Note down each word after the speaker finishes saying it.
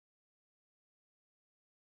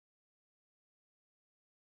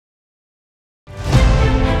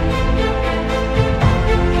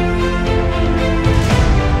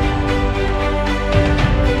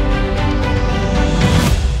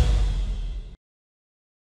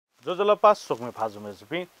जोजलपा सोकमे फाजुमे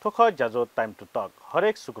Zupee थोख Jajjo time to talk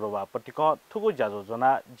हरेक शुक्रबार पटिक थुगु जाजो जना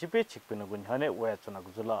जिपे छिकपिनु गुन्हने वया चुना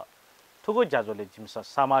गुजुल थुगु जाजोले जिमसा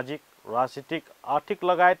सामाजिक राजनीतिक आर्थिक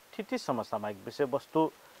लगायत थिति समसामयिक विषयवस्तु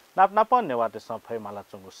नापनाप नेवाते सफै माला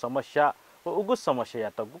चंगु समस्या व उगु समस्या या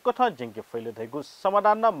त गुकथ जेंके फैले धैगु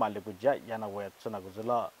समाधान न मालेगु ज्या याना वया चुना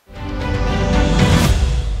गुजुल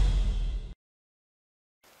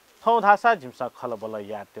थौ धासा जिमसा खलबल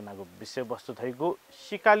या तेनागु विषयवस्तु धैगु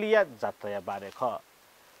सिकालिया जात्रा बारे ख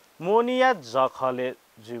मोनिया जखले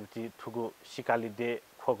जुवती थुगु सिकाली दे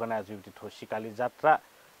खोगना जुवती थो सिकाली जात्रा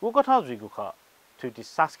उकथा जुइगु ख थुइटी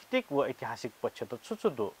सांस्कृतिक व ऐतिहासिक पक्ष त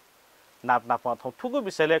छुछुदो नाप थौ थुगु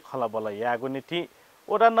विषयले खलबल यागु नीति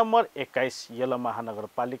वडा नम्बर 21 यला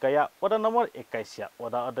महानगरपालिका या वडा नम्बर 21 या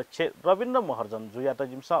वडा अध्यक्ष रविन्द्र महर्जन जुया त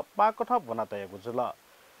जिमसा पाकथा बनातयागु जुल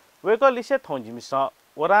वेक लिसे थौ जिमसा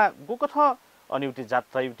वरा गुकथ अनिउटी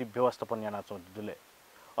जात्रा युटी व्यवस्थापन याना चौधुले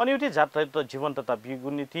अनिउटी जात्रा त जीवन्तता बिगु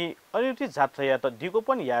नीति अनिउटी जात्रा या त दिगो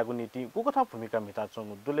पनि यागु नीति गुकथ भूमिका मिता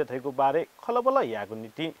चंगु दुले थैगु बारे खलबल यागु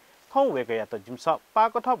नीति थौ वेक या त जिमसा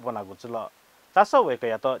पाकथ बनागु जुल तास वेक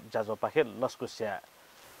या त जाजो पाखे लस्कुस्या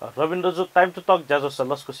रविन्द्र जु टाइम टु टक जाजो स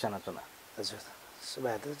लस्कुस्या ना चना हजुर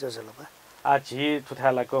सुबादु जोजलपा आछि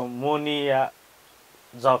थुथालाको मोनी या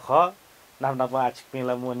जख नाम आछि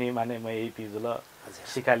पिला मोनी माने मै पिजुल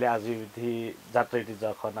सिकाले आज युति जात्रा युति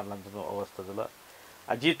जख नाम जुनो अवस्था जुल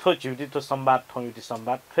जी थो जुति थो संवाद थो युति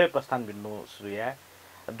संवाद फे प्रस्थान बिन्नु सुया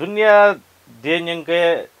दुनिया देन्यंके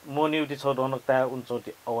मोनी युति छ रौनकता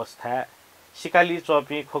उन्चोटी अवस्था सिकाली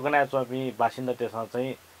चौपी खोगना चौपी बासिन्दा त्यसमा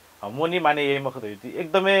चाहिँ मोनी माने यही मखत युति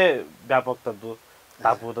एकदमै व्यापक त दु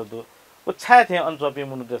तापु त दु उछा थे अनचौपी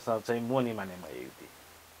मुनु त्यसमा चाहिँ मोनी माने मै युति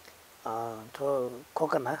थो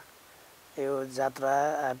खोकना यो जात्रा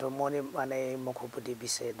आटो मोनी माने मखोपटी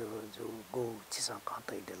विषय जो गो छिसा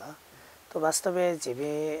खतै दिला तो वास्तवमे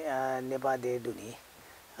जेबे नेपाली दुनी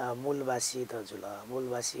मूलवासी त जुल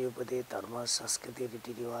मूलवासी उपति धर्म संस्कृति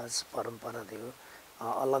रीतिरिवाज परम्परा देउ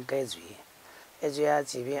अलग्गै जुइ एजिया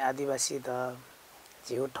जेबे आदिवासी त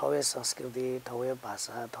जिउ ठौए संस्कृति ठौए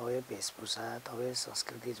भाषा ठौए वेशभूषा ठौए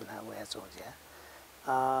संस्कृति जुना वया चौज्या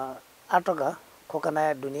आटोका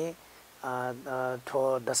खोकना दुनी ठो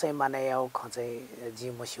दसैँ माने याउ खचै जी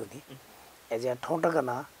मस्युनी एजा ठोटकन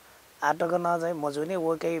आटकन चाहिँ मजुनी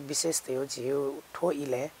वकै विशेष थियो जिउ ठो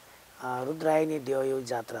इले रुद्रायनी देवयु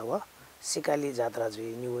जात्रा व सिकाली जात्रा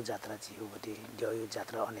जुइ न्यू जात्रा जिउ बटी देवयु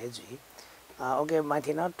जात्रा अने जुइ ओके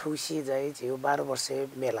माथि न ठुसी जाइ जिउ 12 वर्षे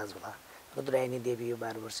मेला जुला रुद्रायनी देवी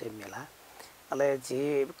 12 वर्षे मेला अले जी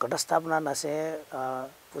घटस्थापना नसे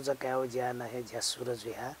पूजा काउ ज्या नहे ज्या सूरज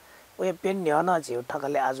या ओए पेन न्याना जिउ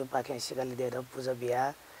ठकले आजु पाखे सिकाली दिएर पूजा बिहा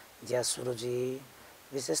ज्या सुरुजी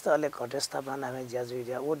विशेष त अले घटस्थापना नामे ज्या जुइ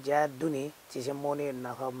ज्या ओ ज्या दुनी चिसे मोने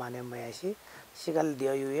नख माने मयासी सिकाली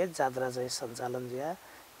दियो जात्रा चाहिँ सञ्चालन ज्या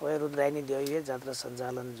ओए रुद्रायनी दियो जात्रा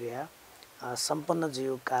सञ्चालन ज्या सम्पन्न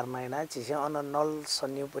जिउ कारनायना चिसे अन नल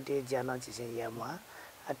सन्युपटी ज्यान चिसे यामा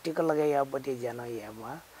टिका लगे यापटी ज्यान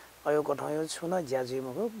यामा अयो कठयो छुन ज्या जुइ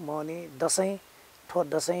मको मोनी दसैँ ठो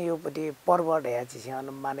दसैँ योपटी पर्व ढया चिस्यान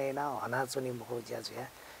मानेन हना चुनी मुखो ज्याजुया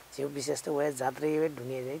जिउ विशेष त वया जात्रा यो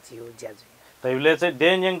दुनिया चाहिँ जिउ ज्याजु तैले चाहिँ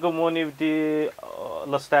देन्यङको मोनिटी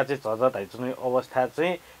लस्ता चाहिँ झझ धाइचुने अवस्था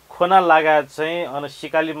चाहिँ खोना लागा चाहिँ अन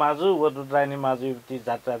सिकाली माजु व रुद्रायनी माजु युति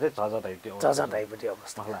जात्रा चाहिँ झझ धाइत्यो झझ धाइपटी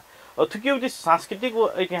अवस्था होला थुक्युति सांस्कृतिक व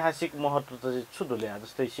ऐतिहासिक महत्व चाहिँ छुदुले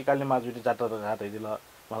जस्तै सिकाली माजु युति जात्रा घाट हैदिल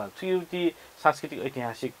मलाई थुक्युति सांस्कृतिक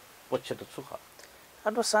ऐतिहासिक पक्ष त छुख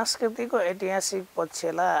अटो सांस्कृतिक ऐतिहासिक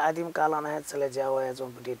पक्षला आदिम कालना चले जावया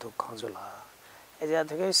जोपटी थुक खजुला एजा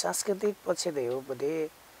थकै सांस्कृतिक पक्ष देउपटी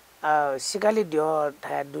सिकाली ड्यो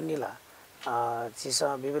ठा दुनिला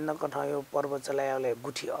चिसा विभिन्न कठायो पर्व चलायले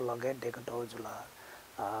गुठी अलगै डेकटो जुला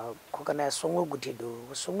खोकना सोंगो गुठी दु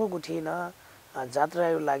सोंगो गुठी न जात्रा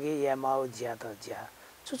यो लागि यामाउ ज्या त ज्या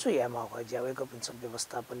चुचु यामाउ ख ज्या वेको पिन्छ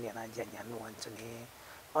व्यवस्थापन याना ज्या न्यानु वन्छने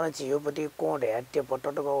on चियोपटी code yeah tape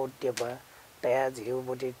टटको tape तया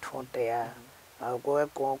झिउबटी ठोटया गोए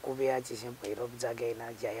को कुबिया चिसे भैरव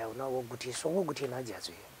जागेना ज्याया न वो गुठी सोंगो गुठी न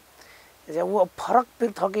ज्याजु जे वो फरक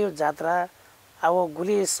पिक थके जात्रा अब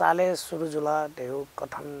गुली साले सुरु जुला देउ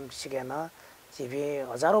कथन सिकेन जिबे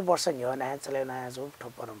हजारौं वर्ष न्यो ना चले ना जो ठो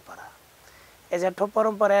परम्परा एजा ठो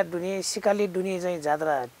परम्परा दुनी सिकाली दुनी चाहिँ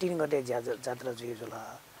जात्रा 3 गते जात्रा जुइ जुला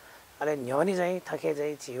अले न्योनी चाहिँ थके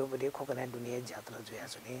चाहिँ झिउबटी खोकना दुनी जात्रा जुया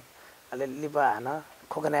जुनी अले लिपा हाना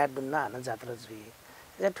खोकना दुन्ना हाना जात्रा जुइ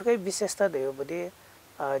एजा ठुकै विशेषता देउपटी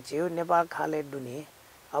जिउ नेपाल खाले दुनी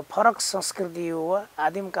फरक संस्कृति हो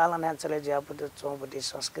आदिम कालना चले ज्यापटी चौपटी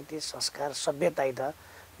संस्कृति संस्कार सभ्यता त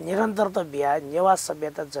निरन्तर त बिहा नेवा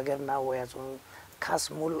सभ्यता जगेर ना होया छु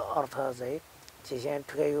खास मूल अर्थ चाहिँ चाहिँ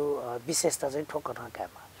ठुकै यो विशेषता चाहिँ ठोक्क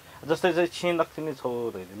काममा जस्तै चाहिँ छिन दक्षिणी छौ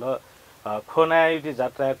रहिदिल खोनायुटी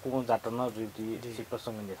जात्रा कुँ जात्रा न जुटी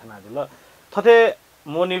सिप्रसंग नेथना दिल थथे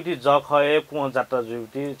मोनियुटी ज खए कुँ जात्रा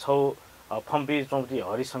जुटी छौ फम्पी चौटी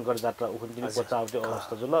हरिशंकर जात्रा उखुन्दिनी कोचाउटी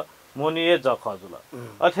अवस्था जुल मोनिए ज ख जुल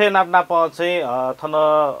अथे नाप नाप चाहिँ थन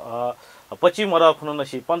पछि मर खुनु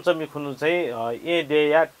नसी पञ्चमी खुनु चाहिँ ए दे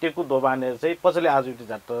या टेकु दोबाने चाहिँ पछले आजुटी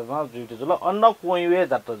जात्रा न जुटी जुल अन्न कोइवे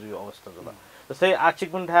जात्रा जु अवस्था जुल जस्तै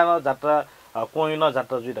आचिकुण्ठा न जात्रा कोइन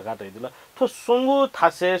जात्रा जुइ ढका दिल थो सुंगु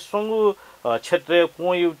थासे सुंगु क्षेत्र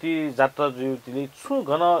कोयुटी जात्रा जुइले छु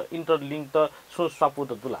घन इन्टरलिङ्क त छु स्वापु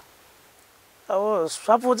त दुला अब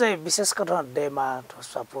स्वापु चाहिँ विशेष गरेर डेमा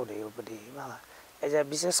स्वापु रे पनि मला एजा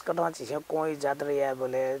विशेष गरेर चाहिँ कोइ जात्रा या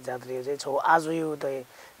बोले जात्रा चाहिँ छौ आज यो त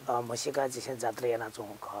मसिका चाहिँ जात्रा या नाचौ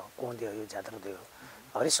कोन दियो यो जात्रा दियो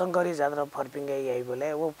हरिशंकरी जात्रा फर्पिङ्गे यही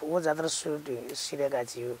बोले वो जात्रा सिरेका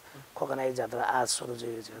छियो खोकनाई जात्रा आज सुरु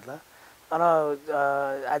जुयो ल अन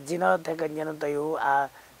जिन थेकन्यन तयु आ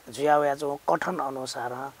जुयाया जो कठन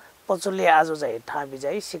अनुसार पचुले आज चाहिँ ठा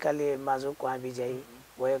बिजाई सिकाली माजु क्वा बिजाई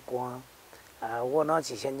वे क्वा वो न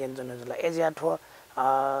छिसेन्जन जुन जुल एजिया ठो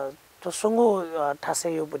तो सुंगु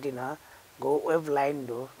ठासे यो पटि न गो वेब लाइन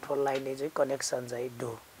दो ठो लाइन चाहिँ कनेक्सन चाहिँ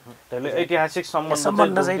दो तले ऐतिहासिक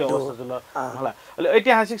सम्बन्ध चाहिँ दो होला अहिले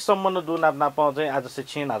ऐतिहासिक सम्बन्ध दो नाप नाप चाहिँ आज से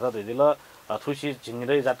छिन हात दिदिल थुसी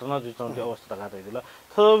झिङरै जात्रा न जुचौटी अवस्था ढका दिदिल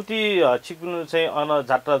थौटी छिकुनु चाहिँ अन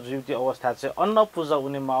जात्रा जुटी अवस्था चाहिँ अन्न पूजा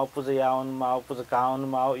उनी माउ पूजा याउन माउ पूजा काउन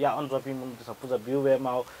माउ या अनरपि मुन पूजा बिउबे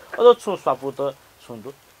माउ अझ छु स्वापु त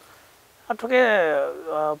छुन्दु ठुके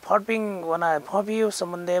फर्पिङ वना फबियो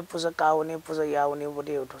सम्बन्ध पूजा काउनी पूजा याउनी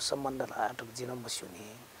बडी एउटा सम्बन्ध लाटक जिन मस्युनी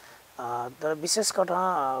तर विशेष गरी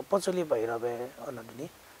पचुली भइरबे अनदुनी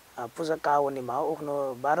पूजा काउनी मा उखनो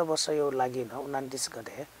 12 वर्ष यो लागि न 29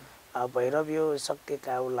 गते भैरव यो शक्ति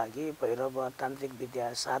काउ लागि भैरव तान्त्रिक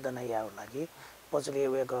विद्या साधना याउ लागि पचुली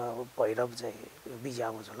एक भैरव चाहिँ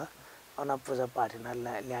बिजाउ जुल अन पूजा पाठना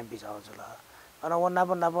ल्या बिजाउ जुल अन वना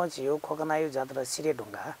नाप छियो खोकनायु जात्रा सिरे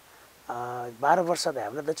ढुङ्गा 12 वर्ष त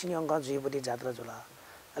हाम्रो दक्षिणी अङ्ग जुइबडी जात्रा जुल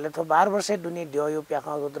अहिले त 12 वर्ष दुनी ड्यो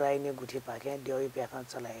प्याखा रुद्राइने गुठी पाके ड्यो प्याखा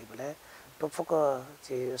चलाए बोले टोफक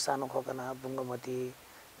चाहिँ सानो खोकना बुङ्गमती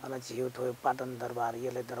अन छियो थो पाटन दरबार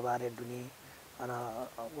यसले दरबारे दुनी अन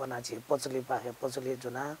वना चाहिँ पचली पाके पचली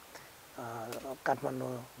जुना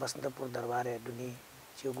काठमाडौँ बसन्तपुर दरबारे दुनी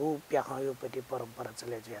छियो गु प्याखा यो पटी परम्परा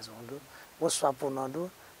चले जुया हुँदु वो स्वापु नदु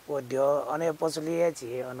वो ड्यो अने पचली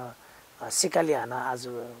चाहिँ अन सिकाली हाना आज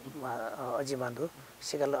अजिमादु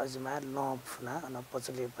सिकाली अजिमा नफुना अन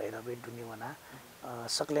पचली भैरवी दुनी वना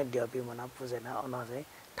सकले ड्योपी मना पूजना अन चाहिँ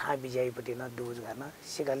ठा बिजाइपट्टि न डुज गर्न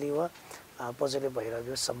सिकाली व पचली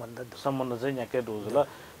भैरवी सम्बन्ध चाहिँ यहाँकै डुज ल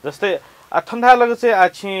जस्तै ठण्डा लग चाहिँ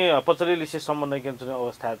आछि पचली लिसे सम्बन्ध केन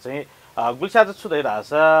अवस्था चाहिँ गुल्सा त छुदै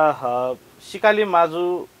रहछ सिकाली माजु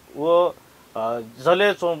व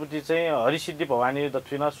जले चौपटी चाहिँ हरिसिद्धि भवानी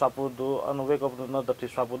दक्षिण स्वापुदु अनुवेक न दक्षिण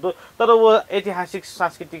स्वापुदु तर वो ऐतिहासिक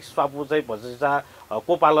सांस्कृतिक स्वापु चाहिँ भजजा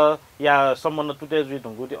कोपाल या सम्बन्ध टुटे जुइ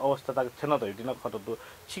ढुङ्गुटी अवस्था त थिएन त हिटिन खटदु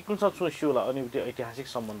छिकुन छ छु सिउला अनि ऐतिहासिक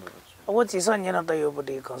सम्बन्ध वो चिसा नेन त यो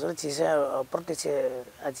पटी खसर चिसा प्रत्यक्ष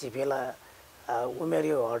आछि बेला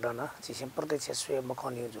उमेरियो हडन चिसा प्रत्यक्ष स्वे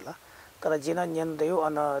मखनी जुला तर जिन नेन त यो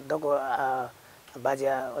अन दको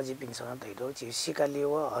बाजा अजिपिङसँग दैदो छि सिकाली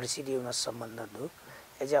व हर्सिदी उन सम्बन्ध दु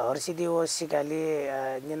एजा हर्सिदी व सिकाली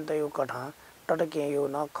निन्त यो कठा टटके यो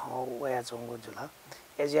न ख वया चंगु जुला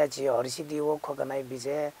एजा छि हर्सिदी व खोकनाई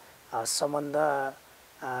बिजे सम्बन्ध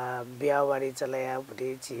बियावारी चलाया बुटी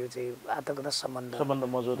छि यो चाहिँ आटक न सम्बन्ध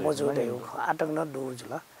मौजुद यो आटक न दु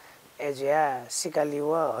जुला एजा सिकाली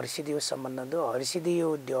व हर्सिदी सम्बन्ध दु हर्सिदी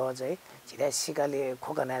यो ड्यो चाहिँ छिरा सिकाली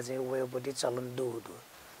खोकना चाहिँ वयो बुटी चलन दु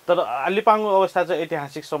तर अलिपाङको अवस्था चाहिँ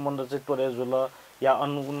ऐतिहासिक सम्बन्ध चाहिँ तोरे जुल या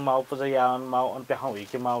अनुगुण माउ पूजा या अन माउ अन प्याखा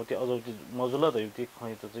हुइके माउ त्यो अझौटी मजुल दैउटी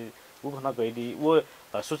खै त चाहिँ गुखन गइदी वो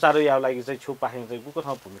सुचारु या लागि चाहिँ छु पाखिङ चाहिँ गुखन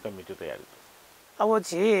भूमिका मिट्यो तयारी अब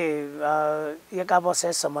छि एका वर्ष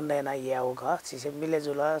सम्बन्ध न या हो ख छिसे मिले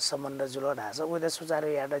जुल सम्बन्ध जुल ढास उदे सुचारु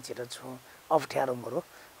याडा छिट छु अफ्ठ्यारो मरो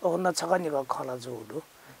ओन छकनिको खला जुडु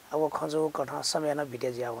अब खजु कठा समय न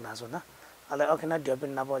भिटे ज्या हुना छु न अले अखिना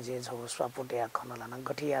ड्योपिन नबजे छ स्वापुटे खनला न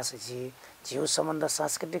गठिया सछि जिउ सम्बन्ध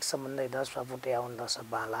सांस्कृतिक सम्बन्ध द स्वापुटे उन दस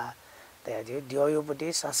बाला ते जे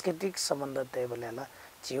ड्योयोपटी सांस्कृतिक सम्बन्ध ते बलेला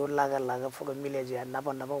जिउ लागा फुक मिले ज्या नप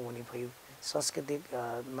हुनी भइयो सांस्कृतिक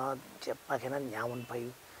न पाखेन न्याउन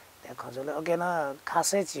भइयो ते खजले अगेन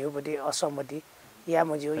खासै जिउपटी असहमति या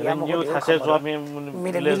मजियो या मजियो खासै जमे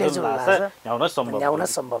मिले जुल न्याउन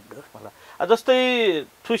सम्भव दु जस्तै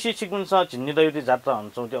ठुसी छिकुन्छ झिन्नी दैउटी जात्रा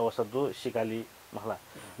हन्छौँ त्यो अवस्था दु सिकाली मला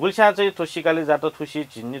गुल्सा चाहिँ थो सिकाली जात्रा थुसी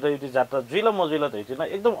झिन्नी त युति जात्रा जुइल मजुइल त हिटिन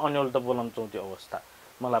एकदम अन्यल त बोलाउन चाउँथ्यो अवस्था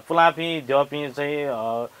मलाई पुलापी द्यपी चाहिँ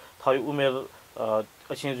थै उमेर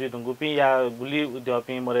असिं जुइ ढुङ्गु पि या गुली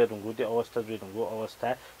द्यपी मरे ढुङ्गु त्यो अवस्था जुइ ढुङ्गु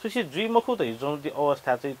अवस्था थुसी जुइ मखु त हिजो त्यो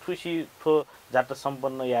अवस्था चाहिँ थुसी थो जात्रा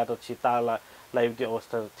सम्पन्न या त छिताला लाइभ त्यो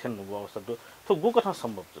अवस्था थिएन ढुङ्गु अवस्था थो गु कथा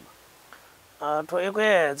सम्भव छ ठो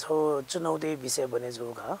एकै छौ चुनौती विषय बने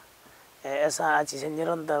जो घ ऐसा आज से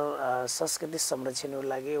निरंतर संस्कृति संरक्षण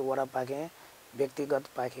लागि वरा पाके व्यक्तिगत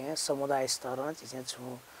पाके समुदाय स्तर चीजें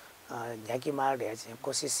छु झाकी मार ढ्या चाहिँ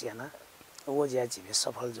कोशिश याना वो ज्या चाहिँ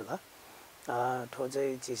सफल जुल ठो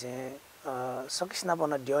चाहिँ चीजें सकिसना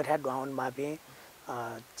बन ड्यो ठ्या डाउन मापी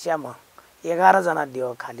च्याम 11 जना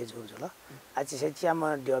ड्यो खाली जु जुल आज चाहिँ च्याम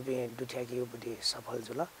ड्यो पि दुठ्या कि बुटी सफल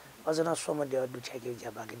जुल अझन सोम ड्यो दुठ्या कि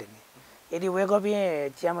ज्या बाकी देनी यदि वेक अप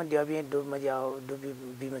च्याम ड्यबी डुबमा जाओ डुबी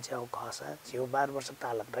बीमा जाओ खसा जियो 12 वर्ष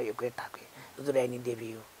तालक र एकै ठाके दुराइनी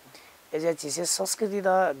देवी हो एजे चिसे संस्कृति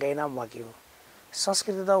द गैना मकियो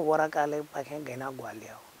संस्कृति द वराकाले पाखे गैना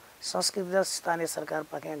ग्वाल्यो संस्कृति द स्थानीय सरकार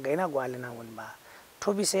पाखे गैना ग्वालेना उनमा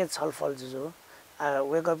ठो विषय छलफल जुजु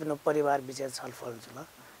वेक अप नो परिवार विषय छलफल जुल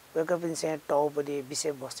वेक अप चाहिँ टौपडी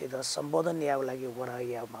विषय वस्तु द सम्बोधन याउ लागि वरा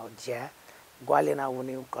या मा ज्या ग्वालेना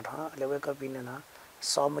उनी कथा ले वेक अप न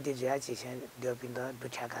सहमति ज्या चिसे द्योपिन्द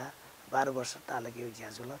दुठ्याका 12 वर्ष तालके ज्या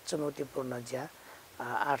जुल चुनौतीपूर्ण ज्या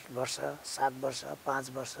 8 वर्ष 7 वर्ष 5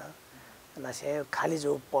 वर्ष नसे खाली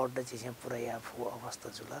जो पढ्द चिसे पुरा या फु अवस्था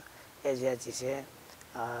जुल ए ज्या चिसे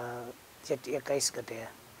चेट 21 गते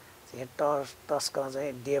चाहिँ टस्क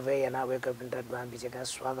चाहिँ देवे याना वेकअपिन्द द्वान बिचका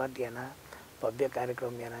स्वागत याना भव्य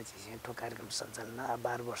कार्यक्रम याना चिसे ठो कार्यक्रम सञ्चालन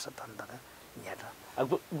 12 वर्ष तन्त्र न्याट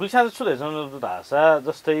गुल्सा छुले जन भाषा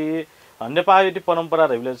जस्तै नेपाली परम्परा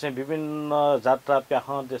रहिले चाहिँ विभिन्न जात्रा प्याख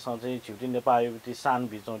त्यसमा चाहिँ झिउटी नेपाली सान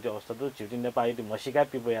भिजौँ त्यो अवस्था दु झिउटी नेपाली मसिका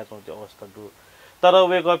पिबया चौँ त्यो अवस्था दु तर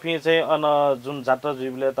वेकअपी चाहिँ अन जुन जात्रा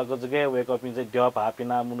जुइले तक जगे वेकअपी चाहिँ ड्य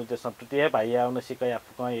भापिना मुनु त्यसमा टुटिए भाइया आउन सिकाया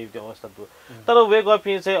फुका त्यो अवस्था दु तर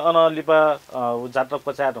वेकअपी चाहिँ अन लिपा जात्रा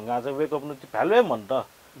पचा ढुङ्गा चाहिँ वेकअप नु भ्यालुए मन त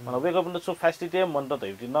वेकअप नु सु फेसिलिटी मन त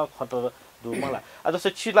हिउटी न खतर दु मलाई जस्तै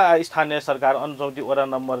छिला स्थानीय सरकार अनचौती वडा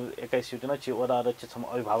नम्बर 21 युटिन छि वडा अध्यक्ष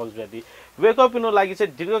अभिभावक ज्यादि वेकअप नु लागि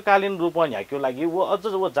चाहिँ दीर्घकालीन रूपमा ह्याक्यो लागि वो अझ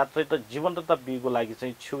वो जात्रा त जीवन्तता बिगो लागि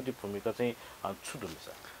चाहिँ छुटी भूमिका चाहिँ छुटुन्छ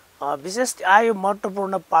विशेष आयो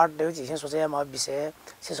महत्त्वपूर्ण पार्ट देउ चाहिँ सोचेमा विषय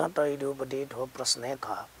सेसन टइडुपटी ठो प्रश्न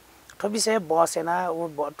ख ठो विषय बसेना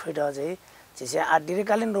वो ठुइड चाहिँ चाहिँ आ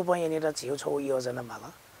दीर्घकालीन रूपमा यनिर छिउ छौ योजना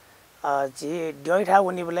माला जी ड्योइठा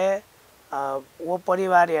उनी बेले वो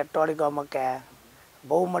परिवार या टडिकमा क्या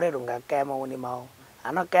बहु मरे ढुङ्गा क्यामा उनी माउ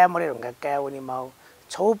हाना क्या मरे ढुङ्गा क्या उनी माउ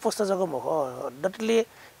छौ पुस्त जग्गा मखो डटले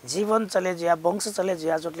जीवन चले जिया वंश चले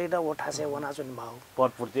जिया जोटले द ओठासे वना चुनि माउ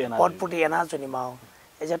पटपुटी एना चुनि माउ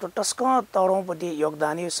एजा तो टस्क तडौपटी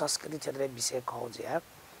योगदानी संस्कृति क्षेत्र विषय खौ जिया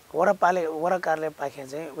वरा कार्य पाखे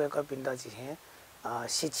चाहिँ वेकअप इन द चाहिँ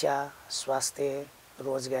शिक्षा स्वास्थ्य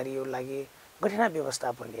रोजगारी लागि गठिना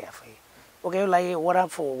व्यवस्थापन ल्याफै ओके लागि वरा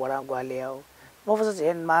ग्वालियाउ मफस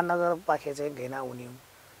चाहिँ महानगर पाखे चाहिँ घेना उनी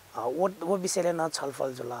वो विषयले न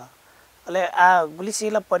छलफल जुल अले आ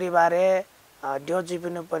गुलिसिला परिवारे ड्यो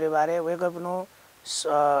जिपिनु परिवारे वेकअपनु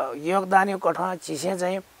योगदानी कठा चिसे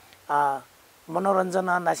चाहिँ मनोरञ्जन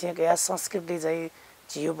नासिक या संस्कृति चाहिँ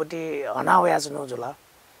जियोपटी हनावया जुनु जुल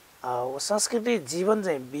वो संस्कृति जीवन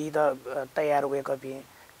चाहिँ बिद तयार वेकअपी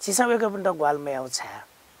चिसा वेकअपन त ग्वालमै आउँछ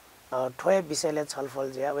ठोय विषयले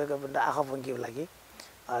छलफल ज्या वेकअपन त आँखा फुङ्की लागि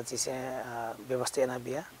चिसे व्यवस्था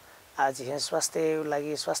बिया चिसे स्वास्थ्य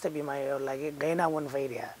लागि स्वास्थ्य बिमा लागि गैना वन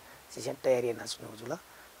फैरिया चिसे तयारी नाच्नु जुल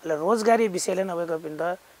अले रोजगारी विषयले न वेकअपन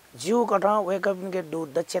त जीव कठ वेकअपन के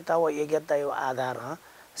दक्षता व योग्यता यो आधार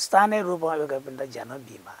स्थानीय रूपमा वेकअपन त ज्यान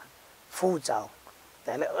बिमा फु चाउ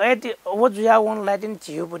त्यसले यति वो जुया वनलाई चाहिँ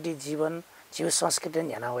जियोपट्टि जीवन जिउ संस्कृति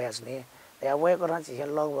ध्यान होयास नि या वे गर्न चाहिँ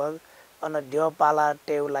लगभग अन ड्यो पाला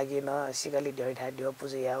टेउ लागि न सिकाली ड्योइठा ड्यो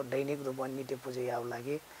पूजा या दैनिक रूपमा नित्य पूजा या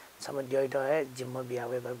लागि सम ड्योइठा है जिम्मा बिया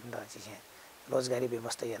वे गर्न चाहिँ रोजगारी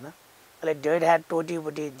व्यवस्था हेर्न अले ड्योइठा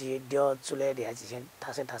टोटीपट्टि ड्यो चुले ढ्या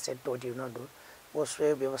चाहिँ थासे टोटी न दु वो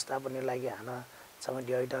स्वयं व्यवस्थापन लागि हान सम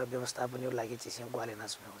ड्योइठा व्यवस्थापन लागि चाहिँ ग्वाले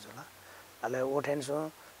नाच्नु हुन्छ ल अले ओठेन्सो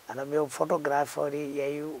अनि मेरो फोटोग्राफरी या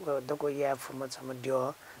दको या फुम छम ड्यो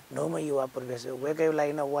नोम युवा प्रवेश वेकै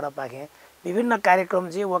लागि न वडा पाखे विभिन्न कार्यक्रम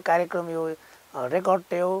जे वो कार्यक्रम यो रेकर्ड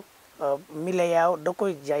टेउ मिलायाउ दको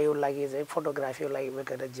जायो लागि चाहिँ फोटोग्राफी लागि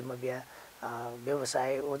वेकै जिम्मा बिया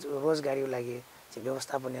व्यवसाय रोजगारी लागि चाहिँ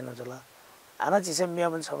व्यवस्थापन हेर्नु जला आना चाहिँ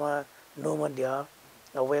मेबन छम नोम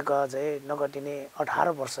ड्यो वेक चाहिँ नगटिने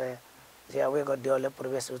 18 वर्ष जे वेक ड्योले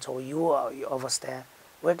प्रवेश छ यो अवस्था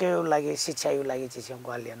वेकै लागि शिक्षा यो लागि चाहिँ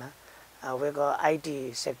ग्वालिएन वेको आईटी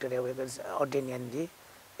सेक्टर वेको अध्ययन दी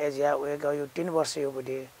एजिया वेको यो 3 वर्ष यो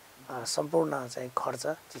बडी सम्पूर्ण चाहिँ खर्च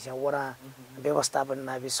चाहिँ वरा व्यवस्थापन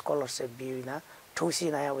नाबी स्कॉलरशिप बिना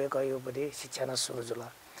ठुसी नयाँ वेको यो बडी शिक्षा न सुरु जुल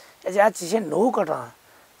एजिया चाहिँ नौ कटा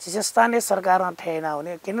चाहिँ स्थानीय सरकार ठेना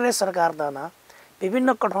हुने केन्द्रीय सरकार दना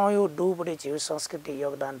विभिन्न कठाउँ यो डुबडी जीव संस्कृति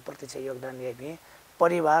योगदान प्रत्यक्ष योगदान याबी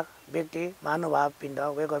परिवार व्यक्ति मानवभाव पिण्ड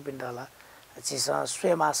वेको पिण्डला चाहिँ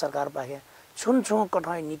स्वयं सरकार पाखे छुन छु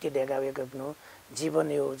कठाउँ नीति देगा वेको पिनु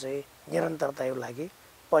जीवन यो चाहिँ निरन्तरता यो लागि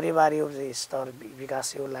परिवार यो स्तर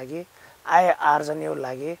विकास यो लागि आय आर्जन यो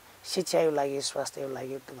लागि शिक्षा यो लागि स्वास्थ्य यो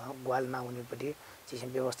लागि ग्वाल नहुनेपट्टि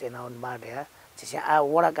चाहिँ व्यवस्था नहुन बाँड्या चाहिँ आ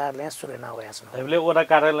वडा कार्यालय सुरु नभएछ हामीले वडा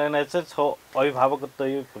कार्यालय चाहिँ छ अभिभावकत्व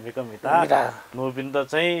यो भूमिका मिता नोबिन्द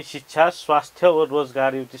चाहिँ शिक्षा स्वास्थ्य व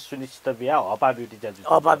रोजगार युति सुनिश्चित बिया हपा ब्युटी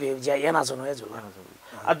ज्याजु हपा ब्युटी ज्या एना जुन है जुल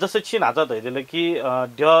आ जसै छिन हात धैदेले कि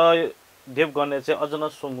देव गर्ने चाहिँ अझ न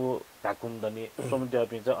सोमु भाकुम दनी सोमु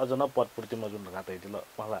देवपि चाहिँ अझ न पदपूर्ति मजुन घात हैदिल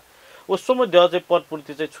मलाई ओ सोमु देव चाहिँ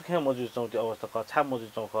पदपूर्ति चाहिँ छुखे मजु चौती अवस्था ख छा मजु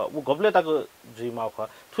चौख उ गब्लेताको जुइमाउ ख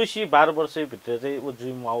ठुसी 12 वर्ष भित्र चाहिँ उ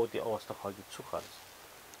जुइमाउ ती अवस्था ख कि छुख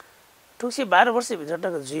ठुसी 12 वर्ष भित्र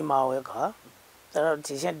तक जुइमाउ ख तर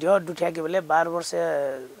छिसे देव दुठ्या के बेले 12 वर्ष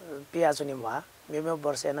पिया चुनि मा मेमे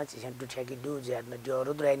वर्ष न छिसे दुठ्या कि दु ज्याद न देव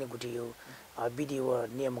रुद्राइनी गुटियो विधि व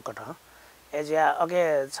नियम कठ एजिया अगे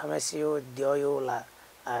समस्या देवयुला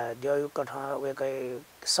देवयु कठ वेकै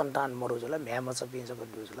सन्तान मरुजुला म्याम छ पिन्छ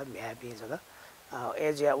दुजुला म्या पिन्छ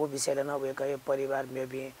एजिया उ विषयले न वेकै परिवार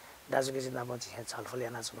मेबी दाजुके जिन्दा म चाहिँ छलफल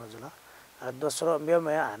याना सुनजुला दोस्रो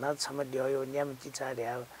मेमे हाना छम देवयु नियम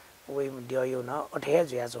चिचार्या वे देवयु न अठे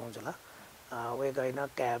जुया जौजुला वेकै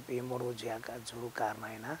न क्यापी मरु जुया का जुरु कारण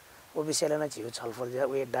हैन उ विषयले न छिउ छलफल ज्या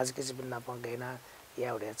वे दाजुके जिन्दा पगैना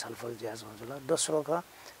या उडे छलफल ज्या जौजुला दोस्रो क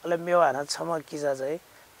अले मेवा हाना छम किजा चाहिँ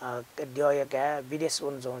देवयका विदेश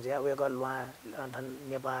उन जौं ज्या वेको लुवा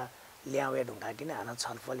नेपाल ल्यावे ढुङ्गा किन हाना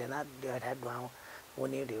छलफल याना देवठा दुआउ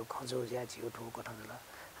उनी ढिउ खजो ज्या छिउ ठु कठनला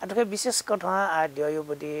अटके विशेष कठ आ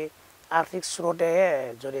देवयुपति आर्थिक स्रोत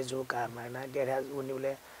जोरे जो कारण देवठा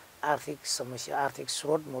उनीले आर्थिक समस्या आर्थिक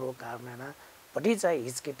स्रोत मरो कारण पटी चाहिँ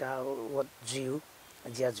हिचकिटा व जिउ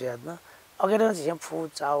ज्या ज्यादमा अगेर चाहिँ फु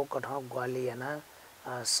चाउ कठ ग्वाली याना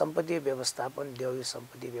सम्पत्ति व्यवस्थापन देवयु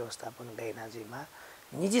सम्पत्ति व्यवस्थापन गैना जिमा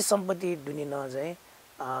निजी सम्पत्ति दुनी न चाहिँ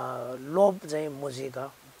लोभ चाहिँ मुजिका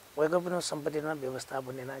वेको पनि सम्पत्ति न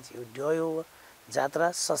व्यवस्थापन न जिउ देवयु जात्रा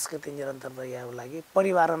संस्कृति निरन्तरता याको लागि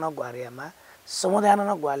परिवार न ग्वारियामा समुदाय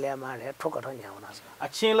न ग्वालियामा ठोकठ न्याउन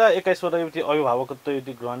छिला 21 वटा युति अभिभावकत्व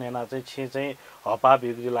युति ग्रहण याना चाहिँ छि चाहिँ हपा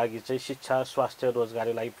बिग्री लागि चाहिँ शिक्षा स्वास्थ्य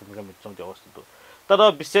रोजगारी लागि भूमिका मिच्छौं त्यो अवस्था तर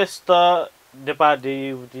विशेष त नेपाल दे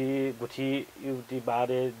युति गुठी युति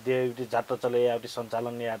बारे दे युति जात्रा चले युति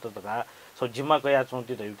सञ्चालन या त धगा सो जिम्मा गया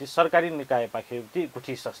चौंती त युति सरकारी निकाय पाखे युति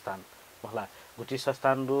गुठी संस्थान मलाई गुठी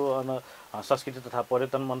संस्थान रु अन संस्कृति तथा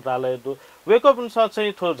पर्यटन मन्त्रालय दु वेको पनि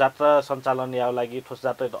चाहिँ थो जात्रा सञ्चालन या लागि ठोस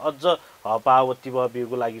जात्रा अझ हपावती व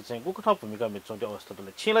बिगु लागि चाहिँ कुकुठ भूमिका मिच्छौं त्यो अवस्था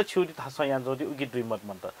तले छिला छिउटी थासा यान जौती उकी दुई मत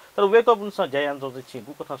मन्त तर वेको पनि स ज्यान जौती छि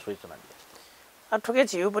कुकुठ सोइचना ठुके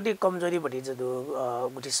छिउपटी कमजोरी बढी जदु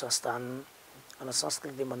गुठी संस्थान अन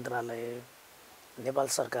संस्कृति मन्त्रालय नेपाल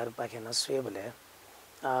सरकार पाखे न स्वेबले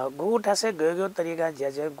गु ठासे गयो तरिका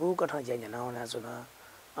ज्या गु कठ ज्या न हुना जुन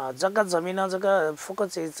जग्गा जमिन जग्गा फुक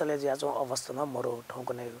चाहिँ चले ज्या जो अवस्था न मरो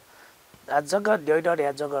ठाउँको नै जग्गा डेडर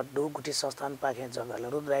या जग्गा दु गुठी संस्थान पाखे जग्गा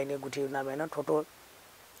रुद्राइने गुठी नामेन ठोटो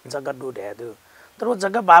जग्गा दु ढ्या दु तर वो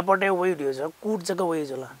जग्गा बापटे वही दियो छ कुट जग्गा वही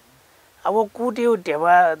जला अब वो कुट यो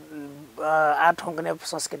ढेवा आ ठाउँको नै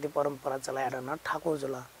संस्कृति परम्परा चलाएर न ठाकुर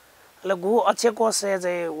जला ले गु अच्छे कोसे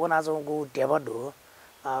चाहिँ वना जो गु ढेवा दु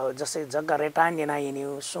जस्तै जग्गा रेटान नेना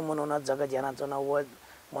यिन्यु सुमुनो न जग्गा ज्याना चना व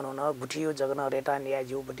मनो न गुठियो जग्गा रेटान या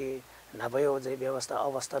जिउपट्टि नभयो चाहिँ व्यवस्था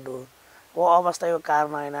अवस्था दु वो अवस्था यो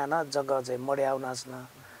कारण हैन न जग्गा चाहिँ मड्याउनास न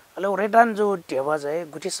अले रेटान जो ढेवा चाहिँ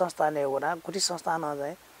गुठी संस्थान ने वना गुठी संस्थान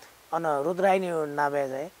चाहिँ अन रुद्राइनी नाबे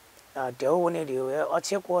चाहिँ ढेउ हुने ढेउ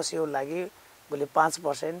अच्छे कोस यो लागि गुले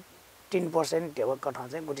 5% 3% ढेउ कठा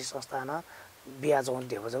चाहिँ गुठी संस्थान बिया जौन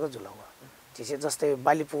ढेउ जग्गा जुलाउ त्यसै जस्तै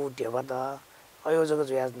बालीपु ढेउ त अयोजक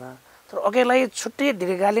जुयाजन तर अकेलाई छुट्टै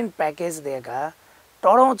दीर्घकालीन प्याकेज दिएका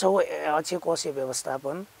टडौं छौ अच्छे कोस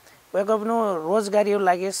व्यवस्थापन वेको पनि रोजगारी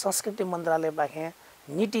लागि संस्कृति मन्त्रालय पाखे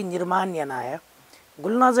नीति निर्माण यानाय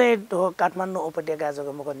गुल्न चाहिँ काठमाडौँ उपत्यका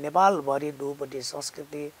जग्गा मुख नेपाल भरि दुपट्टि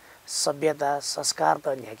संस्कृति सभ्यता संस्कार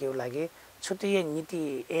त न्याक्यो लागि छुट्टै नीति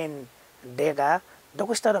एन देगा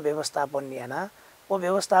डकुस्तर व्यवस्थापन याना वो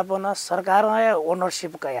व्यवस्थापन सरकार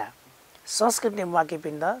ओनरशिप कया संस्कृति माकी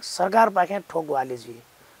पिण्ड सरकार पाखे ठोक ग्वालीजी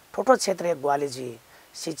ठोठो क्षेत्रीय ग्वालीजी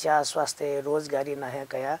शिक्षा स्वास्थ्य रोजगारी नहे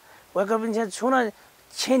कया वेको पनि छुन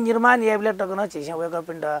छे निर्माण याबले टकन चिसे वेको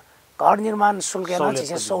पिण्ड घर निर्माण शुल्क न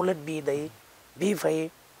चिसे सहुलियत बिदै बिफै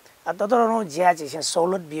ततरनो ज्या चिसे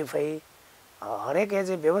सहुलियत बिफै हरेक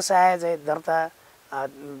जे व्यवसाय जे दर्ता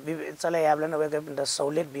चले याबले न वेको पिण्ड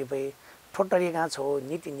सहुलियत बिफै ठोटरीका छौ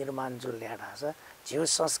नीति निर्माण जुल ल्याडा छ जिउ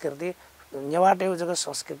संस्कृति नेवाटे उजको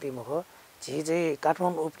संस्कृति मुखो जी चाहिँ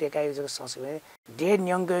काठमाडौँ उपत्यका उजको संस्कृति डे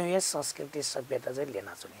न्यङ्गय संस्कृति सभ्यता चाहिँ लिन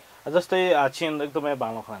चुने जस्तै छिन एकदमै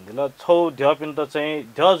बालो खान्दिल छौ ध्य पिन्ट चाहिँ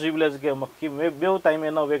ध्य जुबिले के मक्की बेउ टाइम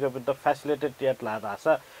न वेक पिन्ट फ्यासिलिटेड टिएट लादा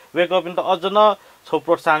छ वेक पिन्ट अझ न छौ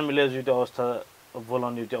प्रोत्साहन मिले जुटे अवस्था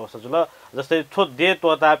बोलन युटे अवस्था जुल जस्तै छो दे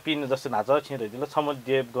तोता पिन जस्तै नाच छिन दिल छम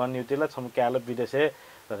देव गन युटेला छम क्याल विदेशे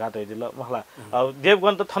गात दिल महला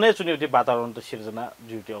देवगन त थनै चुन्युटी वातावरण त सिर्जना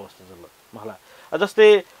जुटे अवस्था जुल महला जस्तै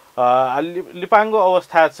लिपाङको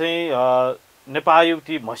अवस्था चाहिँ नेपाल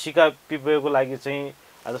युटी मसिका पिपेको लागि चाहिँ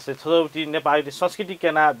जस्तै छोटी नेपाल युटी संस्कृति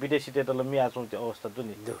केना विदेशी टेटल मिया चौती अवस्था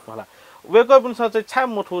दुनि होला वेको पनि चाहिँ छा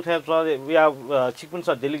मुठु थे या छिकपुन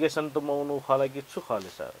डेलिगेसन त मौनु खला कि छु खले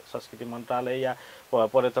संस्कृति मन्त्रालय या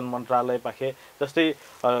पर्यटन मन्त्रालय पाखे जस्तै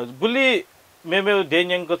गुली मेमे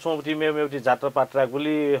देन्यङको चौटी मेमेउटी जात्रा पात्रा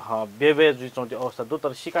गुली बेबे जु चौटी अवस्था दु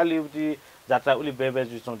तर सिकाली उटी जात्रा उली बेबे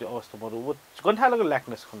जु चौटी अवस्था बरु वो गन्ठालको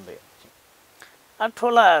ल्याक्नेस खन्दै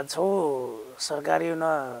ठोला छौ सरकारी न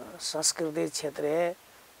संस्कृति क्षेत्र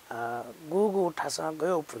गुगु उठासँग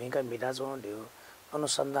गयो भूमिका मिटा जो दियो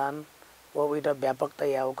अनुसन्धान वो उइटा व्यापकता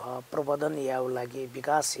याउ ख प्रबन्धन याउ लागि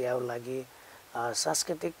विकास याउ लागि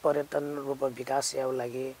सांस्कृतिक पर्यटन रूप विकास याउ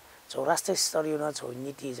लागि छौ राष्ट्रिय स्तरीय न छौ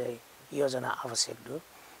नीति चाहिँ योजना आवश्यक दु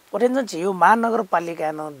पोटेन्जन छ यो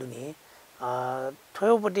महानगरपालिका न दुनी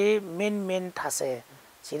थोयोपट्टि मेन ठासे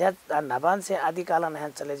छिरा नाबान से आदिकाल नहा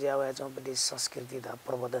चले जावे चौपट्टि संस्कृति द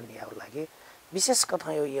प्रबन्धन याउ लागि विशेष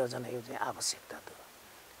कथा यो योजना यो चाहिँ आवश्यकता दु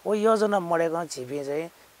वो योजना मडेको छिबी चाहिँ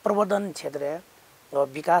प्रबन्धन क्षेत्र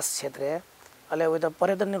विकास क्षेत्र अले उता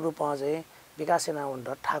पर्यटन रूपमा चाहिँ विकास न हुन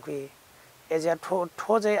ठाकुई एजा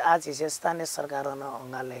ठो चाहिँ आज स्थानीय सरकार न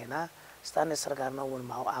अंगाले हैन स्थानीय सरकार न उन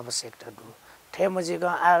माउ आवश्यकता दु ठे मजिको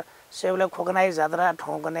आ सेवले खोकनाई जात्रा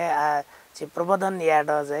ठोकने आ छि प्रबन्धन याड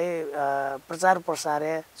चाहिँ प्रचार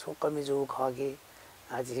प्रसारे छु कमी जो खगी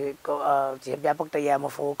आज जे व्यापकता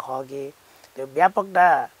यामफो खगी त्यो व्यापकता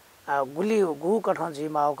गुली गु कठा जी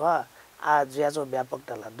माउ ख आ ज्याजो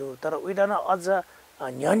व्यापकता लदु तर उइडन अझ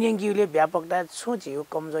न्यन्यङ्गीले व्यापकता छु जियो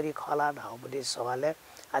कमजोरी खला ढाउपट्टि सवालले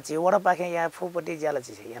आज वडा पाखे या फुपट्टि ज्याला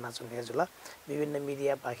चाहिँ याना चुने जुल विभिन्न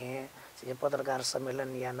मिडिया पाखे चाहिँ पत्रकार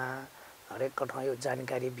सम्मेलन याना हरेक कठा यो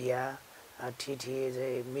जानकारी बिया ठीठी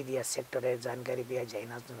चाहिँ मिडिया सेक्टर जानकारी बिया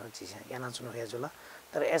जाइना चुनो चाहिँ याना चुनो हे जुल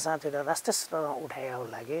तर एसा थियो राष्ट्रिय स्तरमा उठाया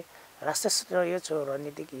लागि राष्ट्रिय स्तर यो छ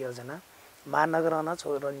रणनीतिक योजना महानगर न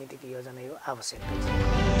छ रणनीतिक योजना यो आवश्यक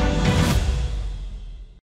छ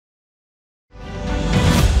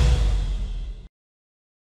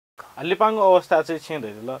लिपाङको अवस्था चाहिँ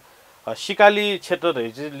छिँदैन ल सिकाली क्षेत्र रहे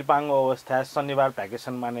चाहिँ लिपाङको अवस्था शनिबार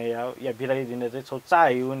भ्याकेसन माने या बिराइदिने चाहिँ छौ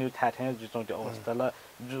चाह्यो नि थाहा जुचौटी अवस्था ल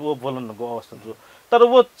वो बोल्नुको अवस्था जो तर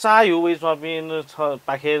वो चाह्यो वेसमा पनि छ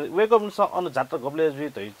पाखे वेकअप छ अनु जात्रा गब्ले जुइ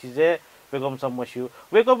धै चिजे वेकअप छ मस्यु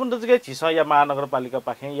वेकअप त चाहिँ छिस या महानगरपालिका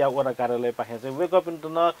पाखे या वडा कार्यालय पाखे चाहिँ वेकअप त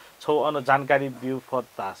न छौ अनु जानकारी बिउ फर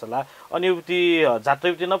तासला अनि उति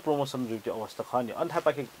जात्रा न प्रमोसन जुइ अवस्था ख नि अन्था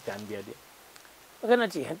पाखे ध्यान दिया दि ओकेन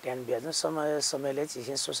छि ध्यान बियाज समयले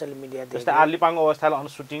छि सोशल मिडिया दे जस्तै आलिपाङको अवस्थाले अन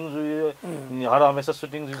सुटिङ जुइ हर हमेशा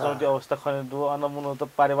सुटिङ जुइ जौटी अवस्था खने दु अन मुनो त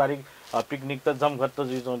पारिवारिक पिकनिक त जमघट त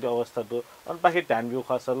जुइ जौटी अवस्था दु अन पाखे ध्यान बिउ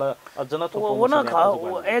खसल अझ न थो वन ख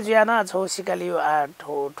ए ज्याना छौ सिकाली आ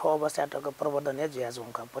ठो अवस्था टक प्रबन्धन ए ज्या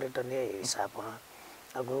जुका पर्यटन हिसाब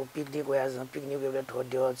अब पिकनिक वया पिकनिक बेले ठो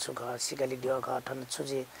दियो सुख सिकाली दियो ख ठन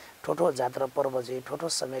छुजी ठोठो जात्रा पर्व जी ठोठो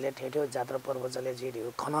समयले ठेठो जात्रा पर्व जले जी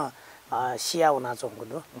दियो खन सिया हुना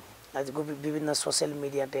चोंगु आज विभिन्न सोशल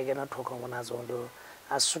मिडिया टेगेन ठोखौ हुना चोंगु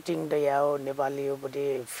आ शूटिङ द याओ नेपाली उपटे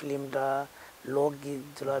फिल्म द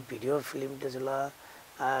लोकगीत जुल video film the joule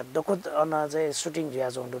दकुत on चाहिँ शूटिङ जुया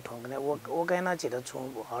चोंगु ठोंगने ओ कैना छिर छु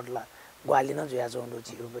हडला ग्वालिन जुया चोंगु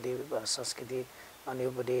छिउ उपटे संस्कृति अनि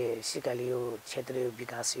उपटे सिकाली यो क्षेत्रीय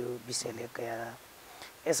विकास यो विषयले कया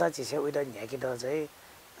एसा छिसे उइदा न्याकी द चाहिँ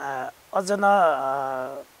अझ न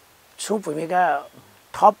छु भूमिका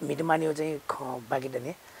थप मिटमानियो चाहिँ बाँकी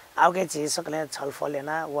दने आउके चीज सकले छलफल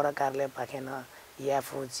लेना वडा कार्यालय पाखेन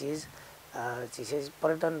याफु चीज चिसे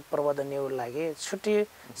पर्यटन प्रबन्धन यो लागि छुट्टी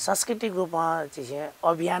सांस्कृतिक रूपमा चिसे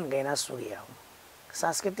अभियान गैना सुरिया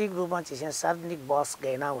सांस्कृतिक रूपमा चिसे सार्वजनिक बस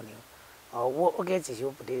गैना हुने वो ओके चिसे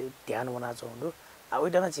उपटे ध्यान हुना चाहनु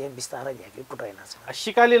उइडन चाहिँ बिस्तारै झ्याकी पुटाइन छ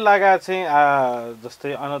सिकाली लागा चाहिँ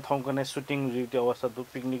जस्तै अन ठाउँको नै सुटिङ जुइते अवस्था दु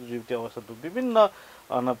पिकनिक जुइते अवस्था दु विभिन्न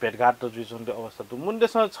अन भेटघाट जुइते अवस्था दु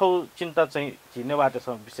मुन्डेसँग छौ चिन्ता चाहिँ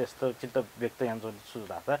झिनेबाटसँग विशेष त चिन्ता व्यक्त यान्छ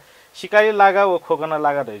सुझाता सिकाली लागा व खोकना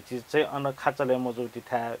लागा रहे चिज चाहिँ अन खाचले मजौती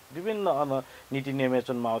था विभिन्न अन नीति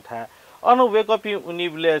नियमचन माउ था अनु वेकअपी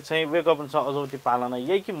उनीले चाहिँ वेकअपसँग अजौती पालना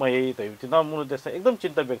यही कि म यही त न मुनु देश एकदम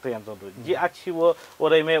चिन्ता व्यक्त यान्छ जी आछि वो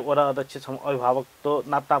ओरैमे ओरा अध्यक्ष छौँ अभिभावक त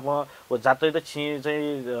नाप्तामा वो जातै त छि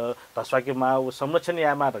चाहिँ धस्वाकीमा वो संरक्षण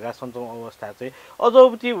यामा ढगा सन्तौ अवस्था चाहिँ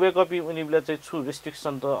अजौती वेकअपी उनीले चाहिँ छु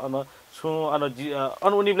रेस्ट्रिक्सन त अन छु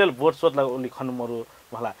अन उनीले बोर्ड सोधला लिखनु मरु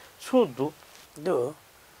भला छु दु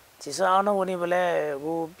चिसा अन उनी बेले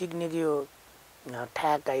वो पिकनिक यो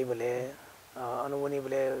ठ्याकाइ बेले अन उनी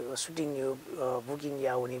बेले सुटिङ यो बुकिङ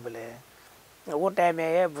या उनी बेले वो टाइम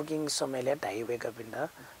है बुकिङ समयले ढाई वेकअप इन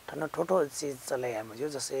ठन ठोठो चीज चलाया मुझे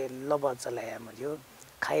जैसे लब चलाया मुझे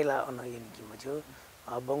खाइला अन इनकी मुझे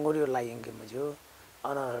बंगोरियो लाइन की मुझे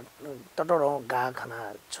अन टटोरो गा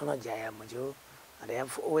खाना छुना जाया मुझे अरे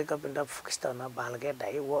वेकअप इन फुकिस्ता न बाल के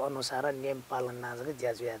ढाई वो अनुसार नियम पालन ना सके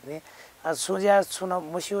ज्याजु यादने सोजा छुना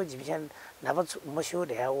मसियो जिबिसन नाप मसियो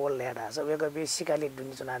ढ्या वो ल्याडा सब वेकअप सिकाली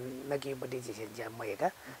दुनी चुना नकी बडी जिसे ज्या मयका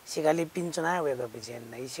सिकाली पिनचुना वेकअप जिन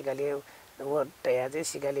नै सिकाली वो तया चाहिँ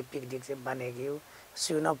सिकाली पिकनिक चाहिँ बनेको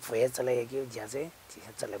सुन भए चलाएको ज्या चाहिँ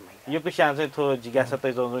चले मै यो पिसान चाहिँ थो जिज्ञासा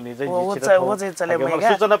तै जों नि चाहिँ वो चाहिँ चले मै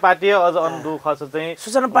सूचना पार्टी अझ अन्दु खस चाहिँ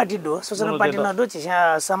सूचना पार्टी न दु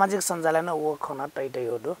चिसा सामाजिक सञ्जाल न वो खना टैटै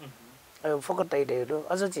हो दु फोकट टैटै हो दु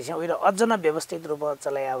अझ चिसा उइरा अझ न व्यवस्थित रूप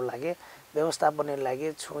चलायाउ लागे व्यवस्थापन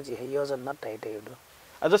लागि छु चाहिँ योजना टैटै हो दु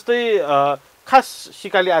जस्तै खास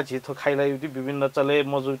सिकाली आछि थो खाइला युति विभिन्न चले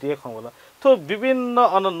मजुती खवला थो विभिन्न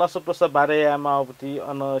अन नसप्रस बारेयामा अवति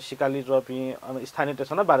अन सिकाली रपि अन स्थानीय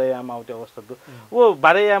टेसन बारेयामा अवति अवस्था दु वो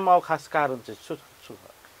बारेयामा खास कारण चाहिँ छु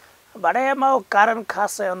बारेयामा कारण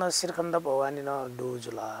खास चाहिँ अन श्रीखण्ड भवानी न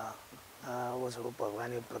दुजुला वो सब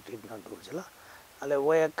भवानी प्रति न दुजुला अले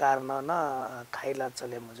वो कारण न खाइला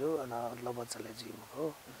चले मजु अन लब चले जी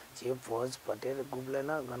मको जी भोज पटेर गुबले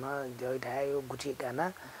न गन जइठायो गुठी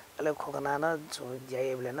गाना अले खोकना न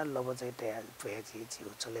ज्याएबले न लब चाहिँ तया भए जी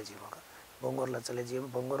चले जी मको बंगोरला चले जी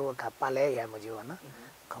बंगोर वो खापाले या मजु न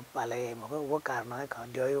खपाले मको वो कारण है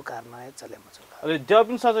ड्ययो कारण है चले मजु अले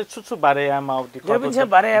ड्यबिन सा चाहिँ छुछु बारेयामा अवति ड्यबिन से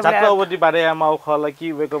बारेयामा जात्रा अवधि बारेयामा खला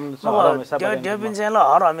कि वेकम हमेशा ड्यबिन से ल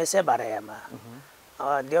हर हमेशा बारेयामा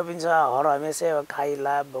ड्यबिन से हर हमेशा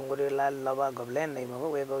खाइला बंगोरला लबा गबले नै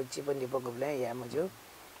मको वेको चिपन दिपो गबले या मजु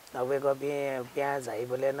वेको प्याज हाइ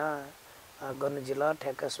बोले न गर्नु जिल्ला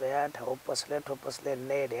ठ्याक्क सोया ठोप पसले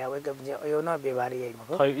ने ढ्या वेको यो न बेवारी है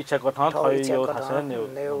मको थै इच्छा कथा थै यो थासे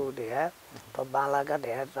ने ढ्या त बालाका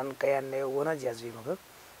ढ्या तन कया ने वो न ज्याजु मको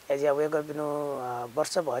एजा वेको बिनु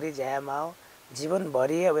वर्ष भरि जायामा जीवन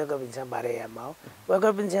भरि वेको बिन्छ बारे यामा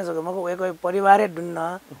वेको बिन्छ जको मको वेको परिवार डुन्न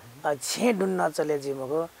छे डुन्न चले जी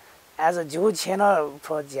मको एज अ जिउ छेन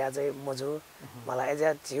फ ज्या चाहिँ मजु मलाई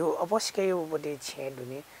एजा जिउ अवश्य उपटि छे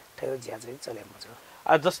डुनी थयो ज्या चाहिँ चले मजु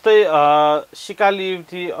जस्तै सिकाली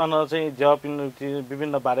युति अन चाहिँ जपिन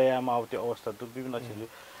विभिन्न बारेयामा आउते अवस्था दु विभिन्न छिलु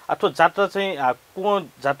अथवा जात्रा चाहिँ को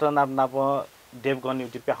जात्रा नाप देवगन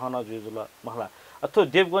युति प्याहन जुजुल महला अथवा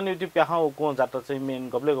देवगन युति प्याहौ को जात्रा चाहिँ मेन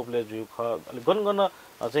गब्ले जुयु ख गनगन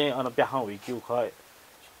चाहिँ अन प्याहौ हुइ क्यु ख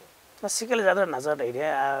सिकाली जात्रा नजर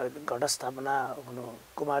ढैरे घट स्थापना हुनु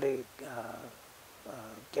कुमारी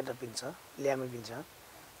केटा पिन्छ ल्यामे पिन्छ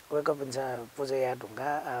वेको पिन्छ पूजा या ढुङ्गा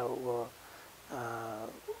वो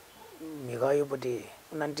मिगयुपट्टि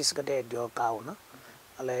 29 गते ड्यो काउ न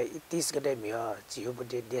अले 30 गते मिग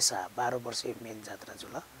जियुपट्टि देशा 12 वर्ष मेन जात्रा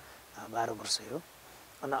जुल 12 वर्ष हो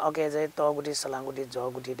अन अके चाहिँ तगुठी सलाङगुठी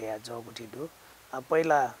जगुठी ढ्या जगुठी दु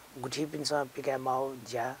पहिला गुठी पिन्छ पिका माउ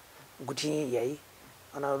ज्या गुठी यही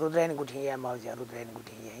अन रुद्रायन गुठी या माउ ज्या रुद्रायन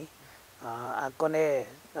गुठी यही कने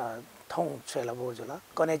थौ छेला बो जुल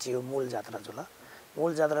कने जिउ मूल जात्रा जुल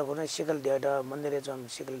मूल जात्रा को सिकल डेट मन्दिर जम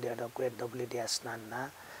सिकल डेट कुएट डब्लिटी स्नान ना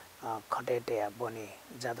खटेटे बने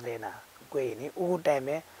जात्रेना कोही नि उ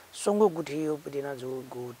टाइमे संगो गुठी उपदि न जो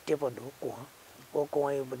गु टेप दु को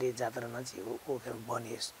कोही उपदि जात्रा न छि ओ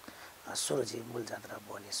बने सुरुजी मूल जात्रा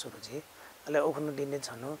बने सुरुजी अले ओखनु दिने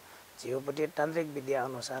छनु जिउपटि तान्त्रिक विद्या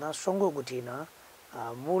अनुसार संगो गुठी न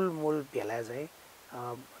मूल पेला चाहिँ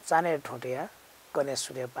चाने ठोटिया कने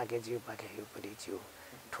सूर्य पाके जिउ पाके उपदि जिउ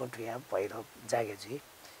ठोटिया पैरो जागे जी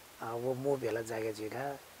वो मु बेला जागे जीका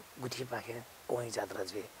गुठी पाखे कोही जात्रा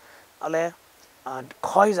जी अले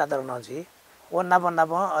खय जात्रा न जी वो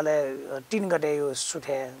नाप अले 3 गते यो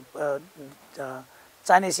सुथे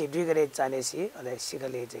चानेसी 2 गते चानेसी अले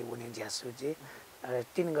सिकले चाहिँ उनी ज्यासु जी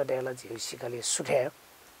 3 गते ला जी सिकले सुथे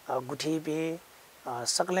गुठी पे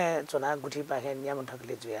सकले चुना गुठी पाखे न्याम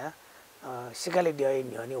ठकले जुया सिकाली दिए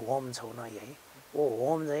नि होम छौ न यही ओ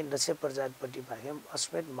होम चाहिँ दक्ष प्रजापति पाखे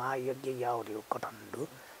अस्मेत महायज्ञ याउर्यो कठण्डु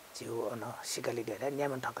जिउ अन सिकाली दिएर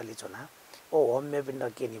न्याम ठकले चुना ओ होम मे पिण्ड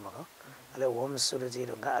के नि मग अले होम सुरु चाहिँ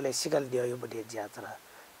रुंगा अले सिकाली दियो बडी जात्रा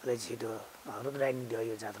अले छिटो रुद्रायन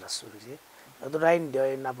दियो जात्रा सुरु चाहिँ रुद्रायन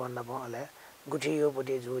दियो नप अले गुठी यो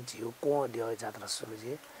बडी जो जिउ को दियो जात्रा सुरु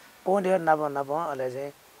चाहिँ को दियो नप अले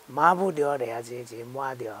चाहिँ माबु दियो रे चाहिँ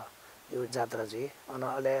मुआ दियो यो जात्रा चाहिँ अन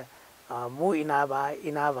अले मु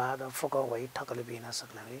इनाबा द फको भई ठकले बिना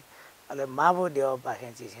सक्ला है अले माबु दियो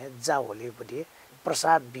पाखे चाहिँ जा होली बडी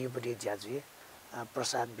प्रसाद बि बडी ज्याजी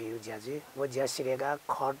प्रसाद बि ज्याजी वो ज्या सिरेगा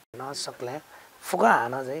खट न सक्ला फुका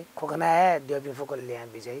हाना चाहिँ खोकना दियो बि फुको ल्या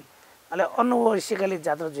बि चाहिँ अले अनु सिकाली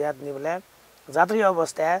जात्रा जुयात नि बोले जात्री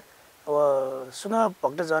अवस्था ओ सुन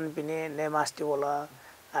भक्त जन पिने नेमास्ति बोला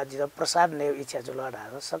आज प्रसाद ने इच्छा जुला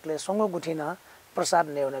ढार सकले संगो गुठिन प्रसाद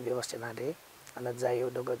नेउन व्यवस्था नाडे अन जायो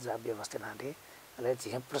डगत जा व्यवस्था नाडे अले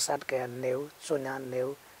झिह प्रसाद कया नेउ चोना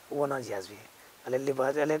नेउ वन ज्याजबे अले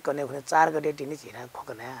लिबाज अले कने खुने 4 गते तिनी झिना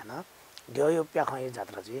खोकना हन दियो प्याख यो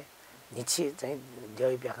जात्रा जी निछि चाहिँ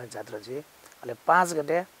दियो प्याख जात्रा जी अले 5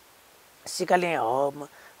 गते सिकाली होम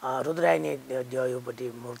रुद्रायनी दियो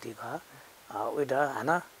बडी मूर्ति ख उइटा हन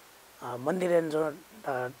मन्दिरन जो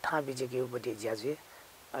ठा बिजेको बडी ज्याजी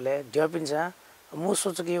अले दियोपिन्छ मु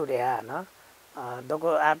सोचके उडे हन दको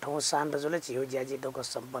 8 हौ शान्त जुले छियो ज्याजी दको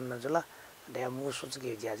सम्पन्न जुल दे मु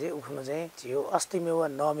सोचके ज्याजी उखनु चाहिँ छियो अस्तिमेव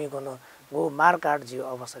नमी गनो गो मार काट जियो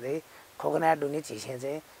अवस्था दे खोगना दुनी छिसे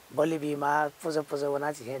चाहिँ बलिबीमा पूजा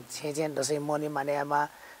वना छिसे दसै मनी मानेमा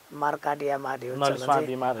मार काटियामा दियो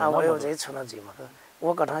यो चाहिँ छुन जिमक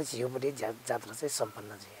वो कठा छियो बडी जात्रा चाहिँ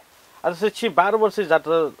सम्पन्न जी अझ छि 12 वर्ष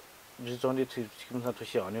जात्रा जु चौंदी सिक्किममा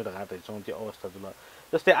थुसी हन्यो ढाटे चौंती अवस्था जुल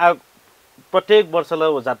जस्तै प्रत्येक वर्षलाई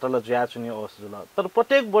वो जात्रालाई जुया चुनी अवस्था जुल तर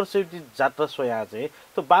प्रत्येक वर्ष ती जात्रा सोया चाहिँ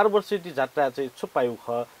त्यो 12 वर्ष ती जात्रा चाहिँ छुपायु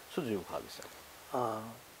ख सुजु ख लिस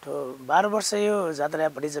तो 12 वर्ष यो जात्रा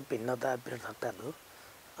बडी चाहिँ भिन्नता पृथकता लु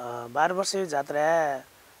 12 वर्ष यो जात्रा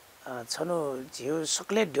छनु जिउ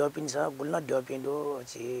सकले ड्योपिन्छ गुल्न ड्योपिन्दो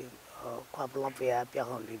छि क्वापल प्या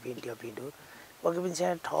लिबि ड्योपिन्दो वकिपिन्छ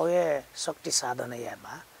ठौए शक्ति साधना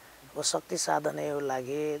यामा वो शक्ति साधना यो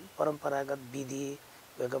लागि परम्परागत विधि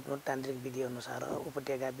वेगपनो तान्त्रिक विधि अनुसार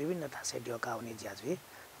उपत्यका विभिन्न ठासे ड्योका हुने ज्याजु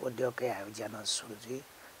वो ड्योकै आयो ज्यान सुरुजु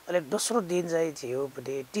अले दोस्रो दिन चाहिँ जिउ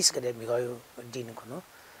पटे 30 गते मिगयो दिन खुनु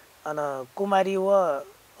अन कुमारी व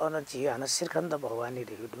अन जिउ हन श्रीखण्ड भवानी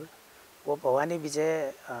रेडु वो भवानी विजय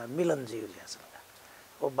मिलन जिउ ज्यासन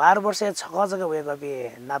वो 12 वर्ष छक जग वे गबे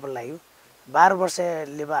नाप लायु 12 वर्ष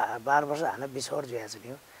लिबा 12 वर्ष हन बिछोर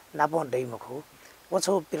ज्यासन नाप दैमखो वो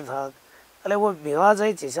छौ पृथक अले वो विवाह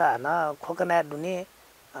चाहिँ छिसा हन खोकना दुनी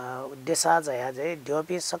देशा जया चाहिँ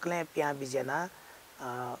ड्योपी सकले प्या बिजना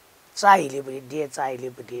चाहिले पनि दिए चाहिले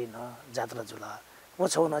पनि न जात्रा जुला वो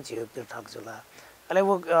छौ न छियो पृथक जुला अले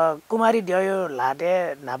वो कुमारी दियो लाटे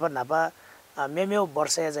नापा मेमेउ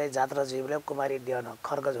वर्ष चाहिँ जात्रा जीवले कुमारी दियो न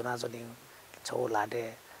खर्ग जुना जनि छौ लाटे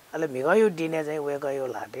अले मिगयो दिने चाहिँ वे गयो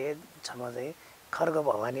लाटे छम चाहिँ खर्ग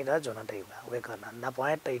भवानी र जुना दैबा वे गर्न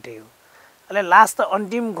नपाए टैटैयो अले लास्ट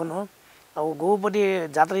अन्तिम गुनु अब गोपटी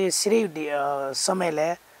जात्रा श्री समयले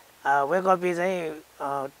वे गपी चाहिँ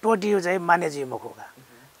टोटी चाहिँ मानेजी मुखोगा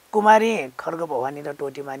कुमारी खर्ग भवानी र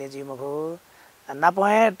टोटी मानेजी मुखो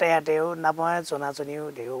नपाए टयाटेउ नपाए चुना चुनिउ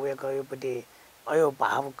ढेउ वे गयोपटी अयो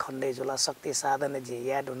भाव खण्डै जुला शक्ति साधन जी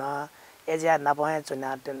याद हुन एजा नपाए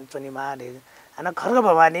चुना चुनिमा हन खर्ग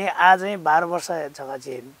भवानी आज 12 वर्ष जग्गा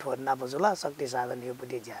चाहिँ ठोर नापजुला शक्ति साधन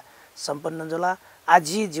योपटी ज्या सम्पन्न जुला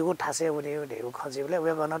आजी जिगु ठासे हुने ढेउ खजिबले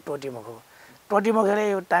वे गर्न टोटी मुखले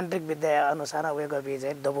यो तान्त्रिक विद्या अनुसार वे गबी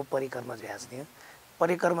चाहिँ डबु परिक्रमा ज्यास्ने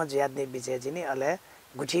परिक्रमा ज्याद्ने विषय चाहिँ नि अले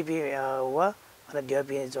गुठी पि व अन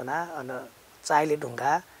ड्योपी जोना अन चाइले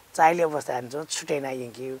ढुंगा चाइले अवस्था जो छुटेना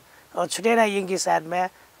यिंकी साइड में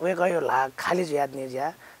वे गयो ला खाली ज्याद्ने ज्या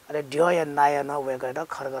अरे ड्यो या नाय न वे गयो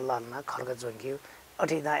खर्ग ललना खर्ग जोंकी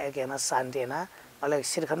अठिना एकेना शान्तिना अले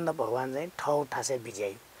श्रीखण्ड भगवान चाहिँ ठौ ठासे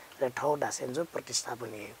बिजय र ठौ ठासे जो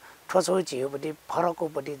प्रतिस्थापन हो ठोसो छियोपटी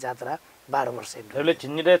फरकोपटी जात्रा 12 वर्ष ले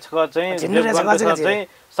झिन्निरे छ चाहिँ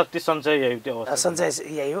शक्ति सञ्चय यही त्यो सञ्चय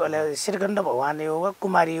यही हो अले श्रीखण्ड भगवान यो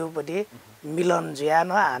कुमारी योपटी मिलन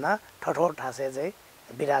ज्यान आन ठठो ठासे चाहिँ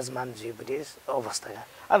विराजमान जीवपटी अवस्था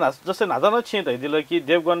अन जस्तै नादन छि दैदिल कि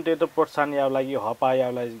देवगन ते प्रोत्साहन याव लागि हपा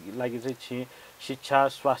याव लागि चाहिँ छि शिक्षा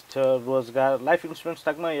स्वास्थ्य रोजगार लाइफ इन्स्योरेन्स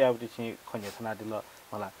तकमा यावटी छि खन्या थना दिल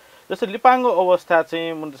मला जस्तै लिपाङ्गो अवस्था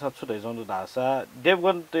चाहिँ मुन्सा छुटै जौनु धासा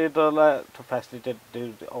देवगन ते तला टु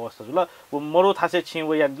फेसिलिटेट अवस्था जुल वो मरो थासे छि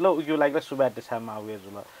व यादिल उयो लागि सुबाटे छामा वे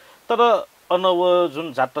जुल तर अन वो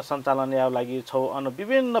जुन जात्रा सञ्चालन याव लागि छौ अन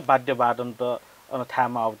विभिन्न वाद्य वादन त अन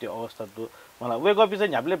थामा आउती अवस्था दु मलाई वे गपी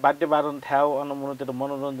चाहिँ हामीले वाद्य वादन थाउ अन मुनतिर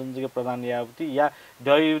मनोरञ्जन जिके प्रदान यावती या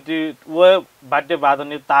दयुती व वाद्य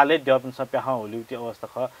वादन ताले दपिन सप्या होलिउती अवस्था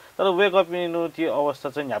ख तर वे गपी नुती अवस्था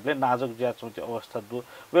चाहिँ हामीले नाजक ज्या चौती अवस्था दु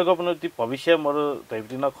वे गपी नुती भविष्य मरो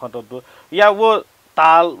दैवती न खट दु या वो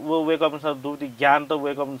ताल वो वे गपी स दुती ज्ञान त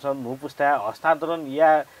वे गपी स नु पुस्ता हस्तान्तरण या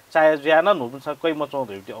चाहे ज्या न नु पुस्ता कै मचौ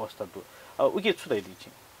दैवती अवस्था दु उके छुदै दिछि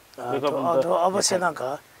अवश्य न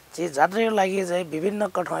क जे जात्राको लागि चाहिँ विभिन्न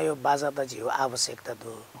कठमा यो बाजा त जियो आवश्यकता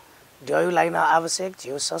दु ड्यु लागि आवश्यक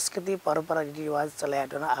जियो संस्कृति परम्परा रीतिरिवाज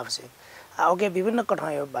चलाइट न आवश्यक ओके विभिन्न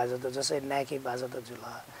कठमा यो बाजा त जसै नाकी बाजा त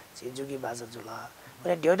जुला जे जुगी बाजा जुला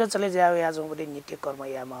अनि ड्यु चले जायो या जौ पनि नित्य कर्म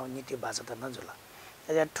या मा नित्य बाजा त न जुला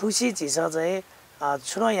या ठुसी चिस चाहिँ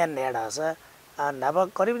छुनो या नेडा छ नभ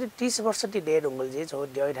करिब 30 वर्ष ति डे ढुंगल जे छौ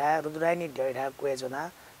ड्यु रुद्रानी ड्यु कुए जना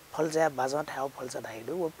फलजा बाजा ठाउ फलजा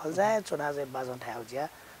धाइदु वो फलजा चुना चाहिँ बाजा ठाउ ज्या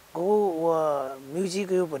गो वो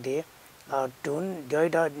म्युजिक यो पटे टुन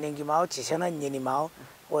ड्यु नेंगी माउ चिसना निनी माउ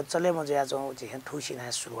वो चले म ज्या छौ चिसन ठुसिना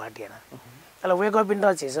सुरुवात दिएन अल वेक अप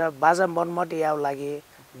इन चिस बाजा मनमट याउ लागि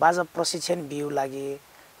बाजा प्रशिक्षण बिउ लागि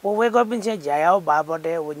वो वेक अप इन चाहिँ ज्याउ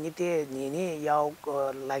बाबटे वो नित्य निनी याउ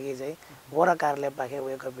लागि चाहिँ वरा कार्यालय पाखे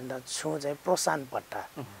वेक अप इन छु चाहिँ प्रोत्साहन पट्टा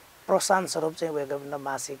प्रोत्साहन स्वरूप चाहिँ वेक अप इन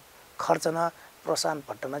मासिक खर्च न प्रोत्साहन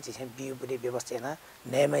पट्टन चिसे बिउ पनि व्यवस्था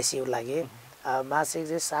नेमेसिउ लागि मासिक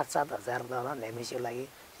चाहिँ 7-7 हजार डलर नेमेसिउ लागि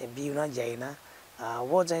बिउ न जाइन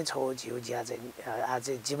वो चाहिँ छौ जिउ ज्या चाहिँ आज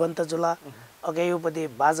जीवन्त जुला अगे यो पति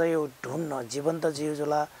बाजा यो ढुन न जीवन्त जिउ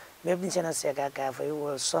जुला मेपिनसेना सेका काफै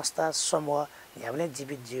वो संस्था समूह हामीले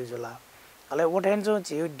जीवित जिउ जुला अले उठेन जो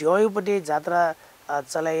जिउ ड्यु पति जात्रा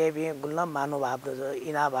चलाए बि गुल्न मानुभाव जो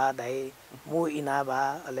इनाभा दाइ मु इनाभा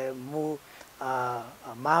अले मु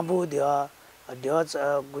माबु ड्य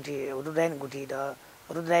गुठी रुद्राइन गुठी द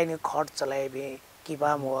रुद्राइन खट चलाए बि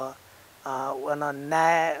किपा मो वन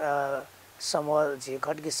न्याय समूह जे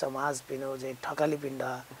खड्गी समाज पिनो जे ठकाली पिण्ड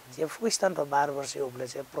जे फुकिस्तान पर 12 वर्ष उपले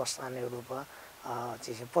चाहिँ प्रोत्साहन रूप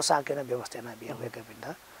जे पोशाक न व्यवस्था न बिया वेक पिण्ड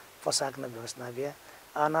पोशाक न व्यवस्था बिया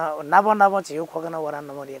अन नव जे खोगन वरा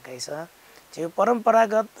नम्बर 21 जे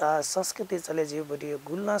परम्परागत संस्कृति चले जे बडी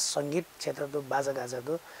गुल्न संगीत क्षेत्र दो बाजा गाजा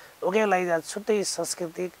दो ओके लागि छुट्टै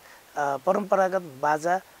सांस्कृतिक परम्परागत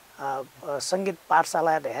बाजा संगीत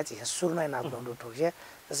पाठशाला ढ्याची सुर नै नाच्नु ठोक्छ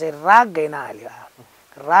जसै राग गैना हाल्यो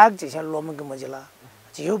राग चाहिँ लोमक मजिला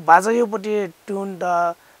यो बाजा यो पटी ट्युन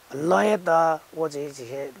द लय द वो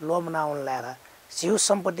चाहिँ लोम नाउन लाएर जिउ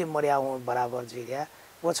सम्पत्ति मर्याउ बराबर जिया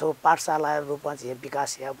वो छौ पाठशाला रूपमा चाहिँ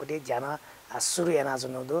विकास या पटी ज्यान सुरु याना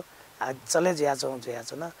जुनदो चले ज्या चौ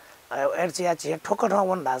न एर्चिया चाहिँ ठोकर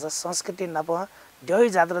वन भाषा संस्कृति नप ड्यु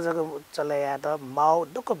जात्रा जग चलाया त माउ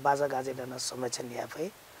दुक बाजा गाजे न संरक्षण या फै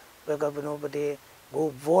वेक अप नोपटी गो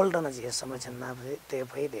बोल्ड न जे संरक्षण ना ते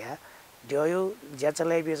फै दिया ड्यु ज्या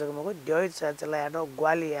चलाइ बि जग मको ड्यु चलाया त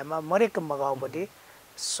ग्वालियामा मरेक मगाउपटी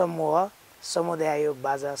समूह समुदाय यो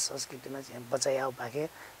बाजा संस्कृति न चाहिँ बचायाउ पाके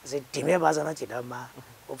चाहिँ ढिमे बाजा न छिडमा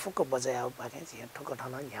फुक्क बचायाउ पाके चाहिँ ठोकर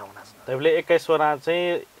ठन न्याउना तैले 21 वरा चाहिँ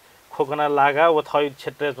खोकना लागा व थै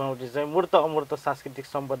क्षेत्र चौटी चाहिँ मूर्त अमूर्त सांस्कृतिक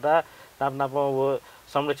सम्पदा नाप वो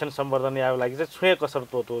संरक्षण सम्वर्धन याव लागि चाहिँ छुए कसर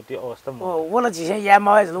तोतो त्यो अवस्था वला जिसे या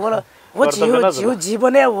माय वला वो जिउ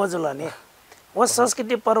जीवनै हो जुल नि वो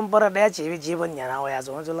संस्कृति परम्परा दे जिउ जीवन न्याना हो या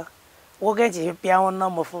जुल वो के जिउ प्याउन न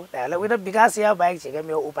मफु ताले उता विकास या बाइक छिके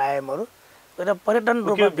मेरो उपाय मरु उता पर्यटन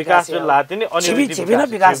रूपमा विकास लाति नि अनि जीवन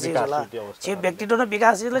विकास जुल जिउ व्यक्तित्व न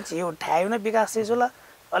विकास जुल जिउ ठायु न विकास जुल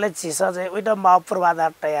अले चिसा चाहिँ उता मा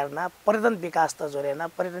पूर्वाधार तयार न पर्यटन विकास त जोरेन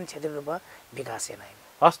पर्यटन क्षेत्र रूपमा विकास नै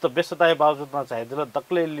हस्त व्यस्तताय बावजुदमा चाहिँ दिल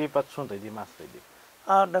दक्ले लिपा छु दै मास्दै दि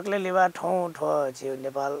दक्ले लिबा ठौ ठो जिउ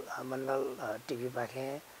नेपाल मण्डल टिभी पाखे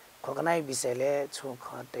खोकनाई विषयले छु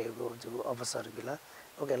खटेको जो अवसर बिला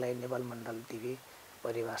ओकेलाई नेपाल मण्डल टिभी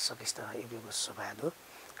परिवार सकिस्ता एबिको सभादो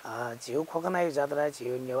जिउ खोकनाई जात्रा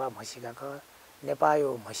जिउ नेवा मसिका ख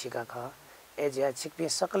नेपायो मसिका ख ए ज्या छिकपि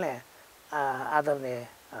सकले आदरणीय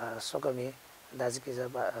सोकमी दाजुकी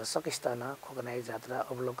सकिस्तान खोकनाई जात्रा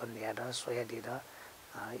अवलोकन ल्याएर सोया दिएर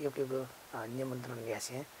योकेको निमन्त्रण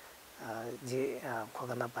ल्यासे जे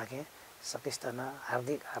खोकना पाके सकिस्तान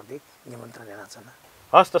हार्दिक निमन्त्रण ल्यान छन्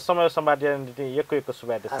हस्त समय सम्वाद यको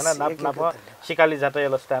सुबाद छन् नाप सिकाली जात्रा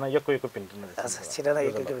यलस्तान यको पिन्टन छिटना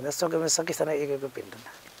यको पिन्टन सोकमी सकिस्तान यको पिन्टन